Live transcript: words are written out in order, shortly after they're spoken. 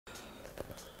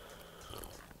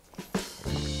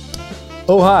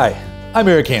Oh hi, I'm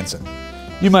Eric Hansen.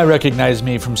 You might recognize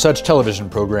me from such television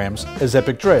programs as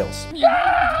Epic Trails.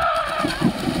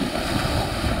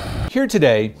 Here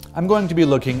today, I'm going to be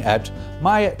looking at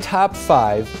my top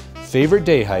 5 favorite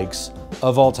day hikes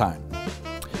of all time.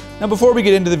 Now before we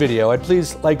get into the video, I'd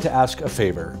please like to ask a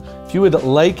favor. If you would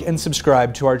like and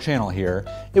subscribe to our channel here,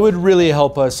 it would really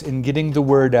help us in getting the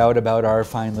word out about our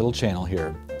fine little channel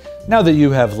here. Now that you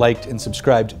have liked and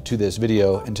subscribed to this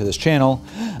video and to this channel,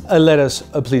 let us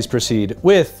please proceed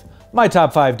with my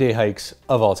top 5 day hikes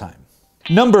of all time.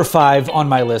 Number 5 on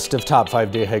my list of top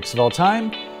 5 day hikes of all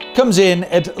time comes in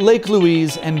at Lake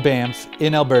Louise and Banff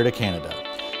in Alberta, Canada.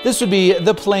 This would be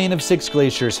the Plain of Six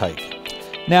Glaciers hike.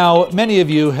 Now, many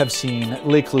of you have seen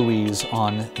Lake Louise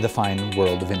on the fine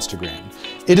world of Instagram.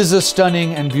 It is a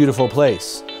stunning and beautiful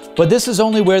place, but this is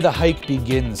only where the hike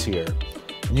begins here.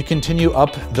 You continue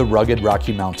up the rugged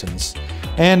Rocky Mountains.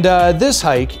 And this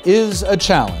hike is a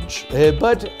challenge,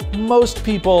 but most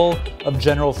people of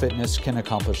general fitness can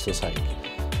accomplish this hike.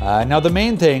 Now the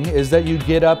main thing is that you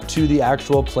get up to the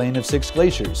actual Plain of Six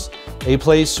Glaciers, a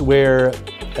place where,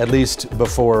 at least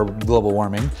before global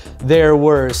warming, there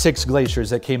were 6 glaciers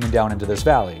that came down into this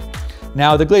valley.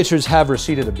 Now the glaciers have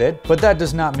receded a bit, but that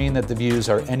does not mean that the views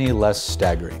are any less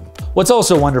staggering. What's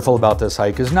also wonderful about this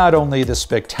hike is not only the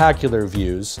spectacular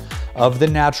views of the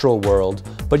natural world,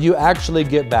 but you actually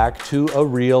get back to a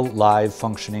real live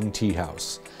functioning tea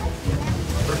house.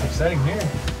 Perfect setting here.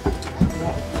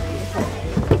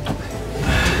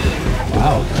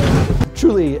 Wow.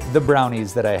 Truly, the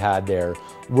brownies that I had there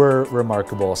were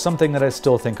remarkable, something that I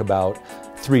still think about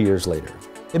 3 years later.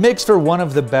 It makes for one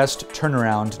of the best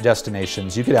turnaround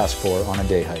destinations you could ask for on a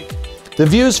day hike. The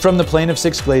views from the Plain of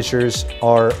Six Glaciers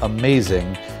are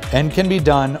amazing and can be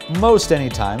done most any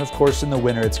time. Of course, in the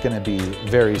winter, it's going to be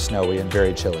very snowy and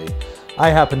very chilly. I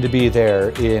happened to be there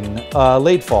in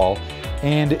late fall,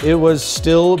 and it was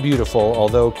still beautiful,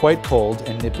 although quite cold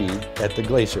and nippy at the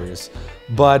glaciers.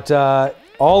 But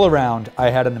all around, I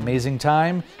had an amazing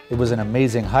time. It was an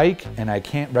amazing hike, and I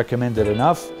can't recommend it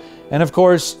enough. And of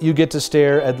course, you get to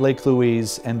stare at Lake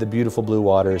Louise and the beautiful blue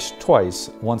waters twice,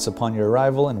 once upon your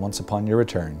arrival and once upon your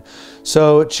return.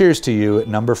 So cheers to you,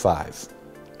 number 5.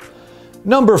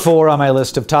 Number 4 on my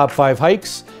list of top 5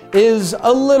 hikes is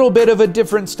a little bit of a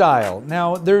different style.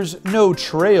 Now, there's no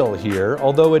trail here,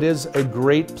 although it is a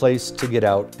great place to get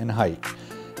out and hike.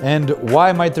 And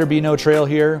why might there be no trail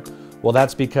here? Well,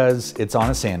 that's because it's on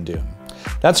a sand dune.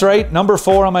 That's right, number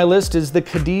 4 on my list is the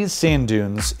Cadiz Sand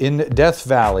Dunes in Death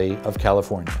Valley of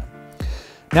California.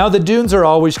 Now the dunes are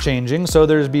always changing, so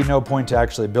there'd be no point to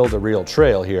actually build a real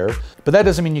trail here, but that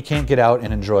doesn't mean you can't get out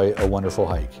and enjoy a wonderful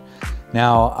hike.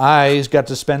 Now I got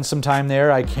to spend some time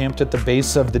there. I camped at the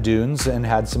base of the dunes and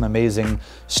had some amazing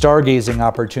stargazing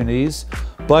opportunities.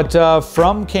 But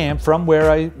from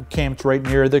where I camped right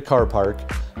near the car park,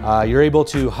 you're able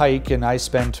to hike, and I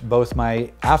spent both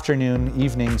my afternoon,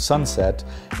 evening sunset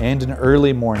and an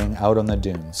early morning out on the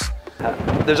dunes.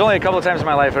 There's only a couple of times in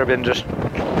my life where I've been just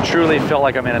truly felt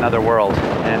like I'm in another world.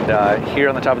 And here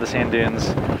on the top of the sand dunes,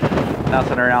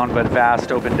 nothing around but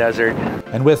vast open desert.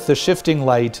 And with the shifting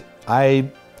light,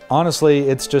 honestly,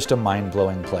 it's just a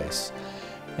mind-blowing place.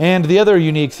 And the other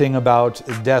unique thing about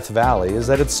Death Valley is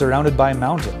that it's surrounded by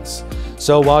mountains.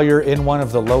 So while you're in one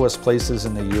of the lowest places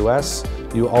in the US,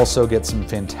 you also get some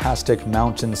fantastic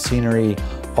mountain scenery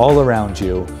all around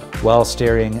you while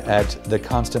staring at the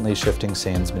constantly shifting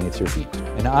sands beneath your feet.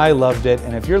 And I loved it,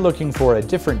 and if you're looking for a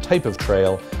different type of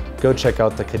trail, go check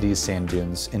out the Cadiz Sand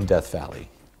Dunes in Death Valley.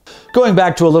 Going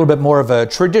back to a little bit more of a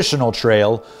traditional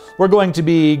trail, we're going to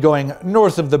be going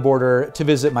north of the border to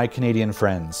visit my Canadian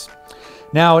friends.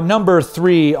 Now, number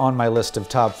 3 on my list of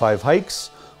top 5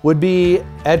 hikes would be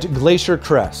at Glacier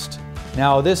Crest.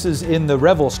 Now, this is in the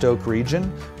Revelstoke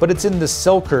region, but it's in the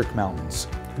Selkirk Mountains.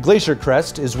 Glacier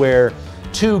Crest is where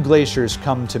 2 glaciers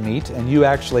come to meet, and you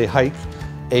actually hike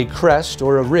a crest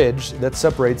or a ridge that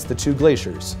separates the 2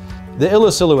 glaciers. The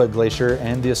Illecillewaet Glacier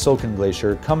and the Asulkin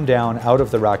Glacier come down out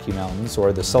of the Rocky Mountains,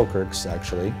 or the Selkirks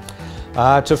actually,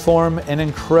 to form an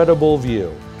incredible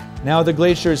view. Now, the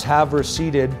glaciers have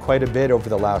receded quite a bit over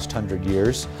the last 100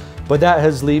 years, but that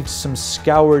has left some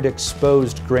scoured,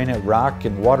 exposed granite rock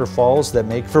and waterfalls that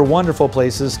make for wonderful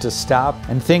places to stop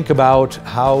and think about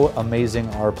how amazing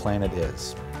our planet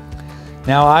is.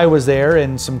 Now, I was there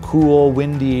in some cool,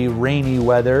 windy, rainy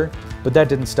weather, but that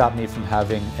didn't stop me from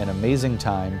having an amazing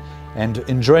time and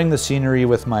enjoying the scenery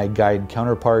with my guide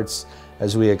counterparts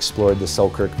as we explored the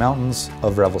Selkirk Mountains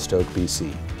of Revelstoke,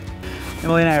 BC.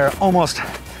 Emily and I are almost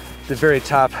at the very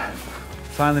top.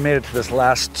 Finally made it to this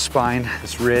last spine,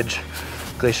 this ridge,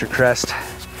 Glacier Crest.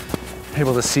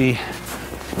 Able to see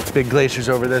Big glaciers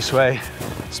over this way,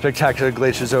 spectacular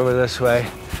glaciers over this way.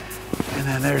 And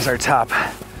then there's our top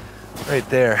right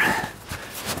there.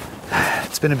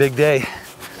 It's been a big day.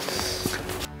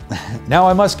 Now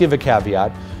I must give a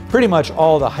caveat. Pretty much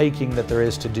all the hiking that there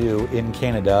is to do in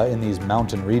Canada, in these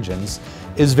mountain regions,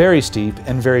 is very steep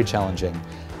and very challenging.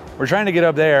 We're trying to get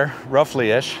up there,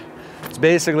 roughly-ish. It's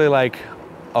basically like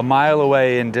a mile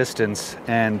away in distance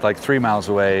and like 3 miles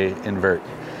away in vert.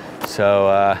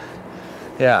 So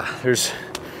yeah, there's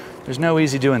no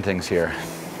easy doing things here.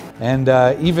 And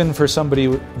even for somebody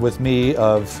with me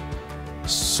of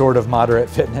sort of moderate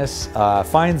fitness,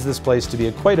 finds this place to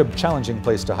be quite a challenging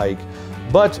place to hike,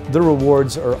 but the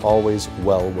rewards are always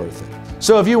well worth it.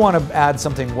 So if you want to add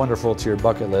something wonderful to your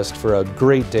bucket list for a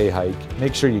great day hike,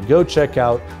 make sure you go check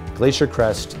out Glacier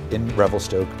Crest in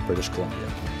Revelstoke, British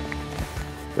Columbia.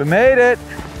 We made it.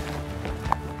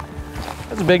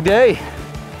 That's a big day.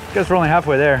 Guess we're only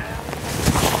halfway there.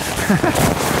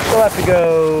 We'll have to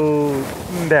go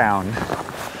down.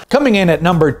 Coming in at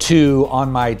number 2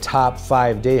 on my top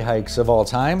 5 day hikes of all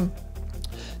time,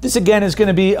 this again is going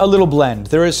to be a little blend.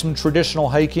 There is some traditional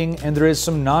hiking and there is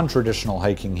some non-traditional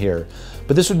hiking here,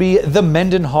 but this would be the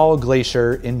Mendenhall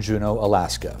Glacier in Juneau,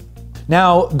 Alaska.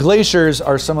 Now, glaciers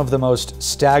are some of the most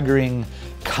staggering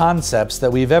concepts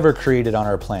that we've ever created on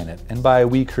our planet. And by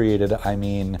we created, I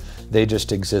mean they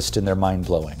just exist and they're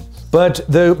mind-blowing. But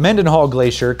the Mendenhall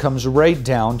Glacier comes right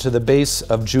down to the base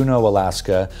of Juneau,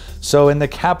 Alaska. So in the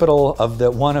capital of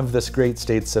one of the great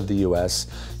states of the US,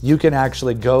 you can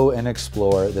actually go and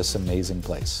explore this amazing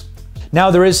place.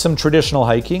 Now there is some traditional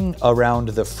hiking around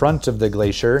the front of the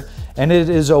glacier, and it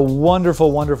is a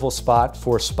wonderful, wonderful spot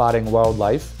for spotting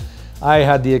wildlife. I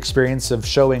had the experience of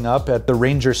showing up at the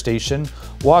ranger station,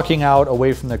 walking out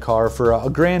away from the car for a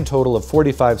grand total of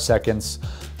 45 seconds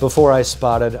before I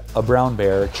spotted a brown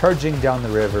bear charging down the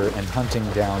river and hunting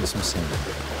down some salmon.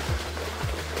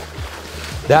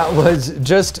 That was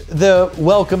just the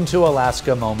welcome to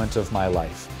Alaska moment of my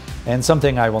life, and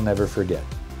something I will never forget.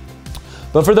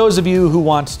 But for those of you who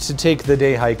want to take the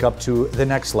day hike up to the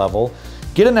next level,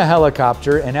 get in a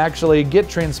helicopter and actually get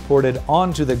transported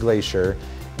onto the glacier.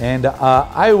 And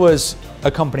I was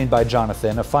accompanied by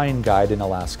Jonathan, a fine guide in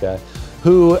Alaska,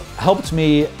 who helped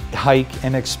me hike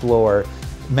and explore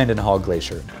Mendenhall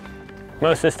Glacier.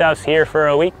 Most of the stuff's here for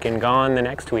a week and gone the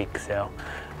next week, so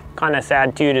kind of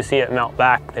sad too to see it melt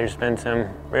back. There's been some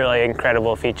really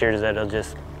incredible features that'll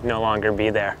just no longer be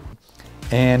there.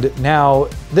 And now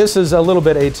this is a little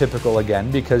bit atypical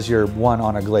again because you're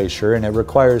on a glacier and it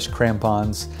requires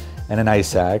crampons and an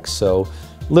ice axe, so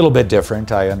a little bit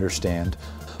different, I understand.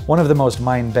 One of the most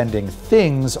mind-bending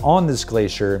things on this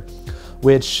glacier,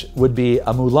 which would be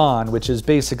a moulin, which is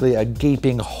basically a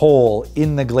gaping hole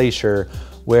in the glacier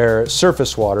where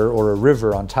surface water or a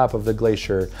river on top of the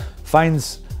glacier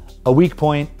finds a weak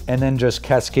point and then just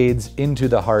cascades into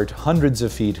the heart hundreds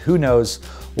of feet. Who knows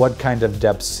what kind of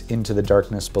depths into the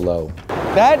darkness below.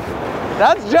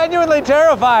 That's genuinely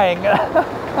terrifying.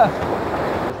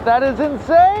 That is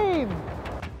insane.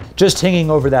 Just hanging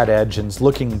over that edge and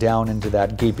looking down into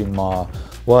that gaping maw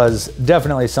was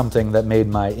definitely something that made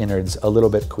my innards a little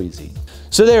bit queasy.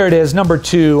 So there it is, number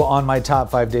 2 on my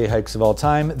top 5 day hikes of all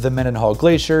time, the Mendenhall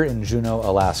Glacier in Juneau,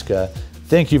 Alaska.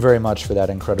 Thank you very much for that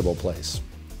incredible place.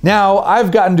 Now,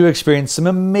 I've gotten to experience some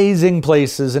amazing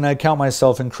places and I count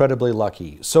myself incredibly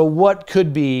lucky. So what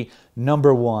could be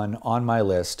number 1 on my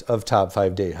list of top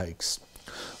 5 day hikes?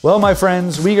 Well, my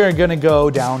friends, we are gonna go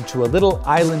down to a little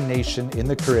island nation in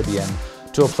the Caribbean,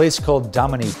 to a place called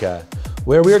Dominica,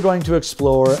 where we are going to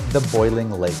explore the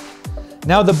Boiling Lake.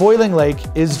 Now, the Boiling Lake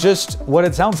is just what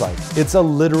it sounds like. It's a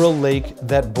literal lake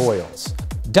that boils.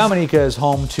 Dominica is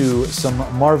home to some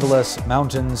marvelous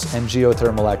mountains and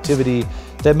geothermal activity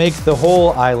that make the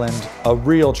whole island a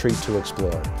real treat to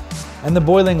explore. And the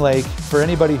Boiling Lake, for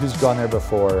anybody who's gone there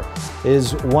before,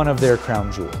 is one of their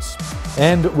crown jewels.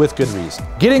 And with good reason.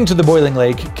 Getting to the Boiling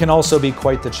Lake can also be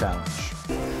quite the challenge.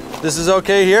 This is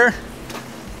okay here?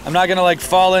 I'm not gonna like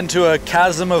fall into a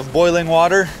chasm of boiling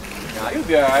water? No, you'll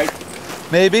be all right.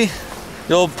 Maybe?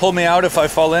 You'll pull me out if I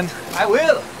fall in? I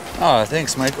will. Oh,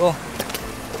 thanks, Michael.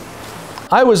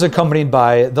 I was accompanied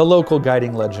by the local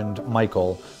guiding legend,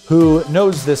 Michael, who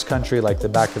knows this country like the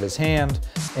back of his hand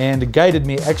and guided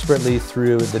me expertly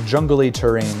through the jungly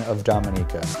terrain of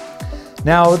Dominica.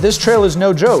 Now, this trail is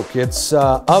no joke. It's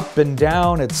up and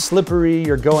down, it's slippery,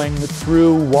 you're going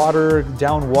through water,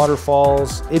 down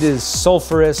waterfalls. It is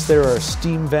sulfurous, there are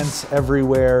steam vents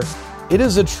everywhere. It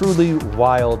is a truly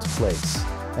wild place.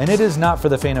 And it is not for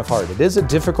the faint of heart. It is a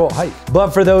difficult hike. But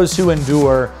for those who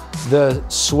endure the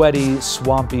sweaty,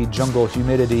 swampy jungle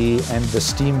humidity and the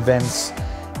steam vents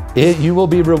you will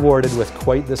be rewarded with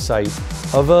quite the sight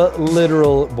of a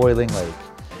literal boiling lake.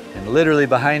 And literally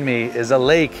behind me is a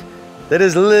lake that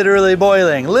is literally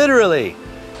boiling, literally.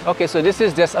 Okay, so this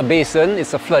is just a basin.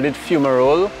 It's a flooded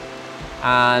fumarole,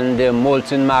 and the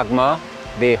molten magma,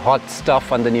 the hot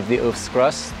stuff underneath the Earth's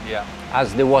crust. Yeah.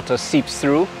 As the water seeps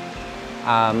through,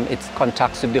 it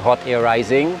contacts with the hot air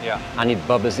rising, and it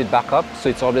bubbles it back up. So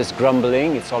it's always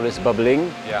grumbling, it's always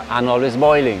bubbling, and always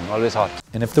boiling, always hot.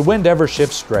 And if the wind ever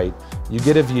shifts right, you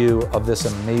get a view of this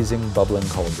amazing bubbling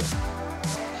cauldron.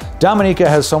 Dominica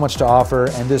has so much to offer,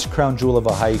 and this crown jewel of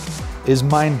a hike is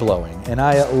mind-blowing. And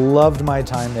I loved my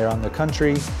time there on the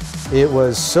country. It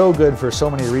was so good for so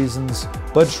many reasons,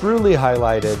 but truly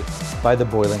highlighted by the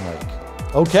boiling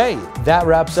lake. Okay, that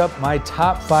wraps up my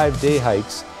top 5 day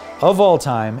hikes of all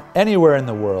time, anywhere in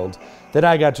the world, that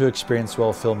I got to experience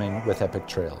while filming with Epic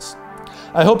Trails.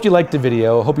 I hope you liked the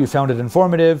video, hope you found it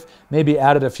informative, maybe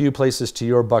added a few places to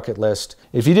your bucket list.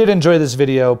 If you did enjoy this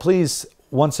video, please,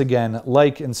 once again,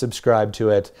 like and subscribe to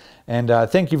it. And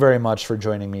thank you very much for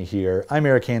joining me here. I'm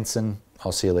Eric Hansen.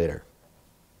 I'll see you later.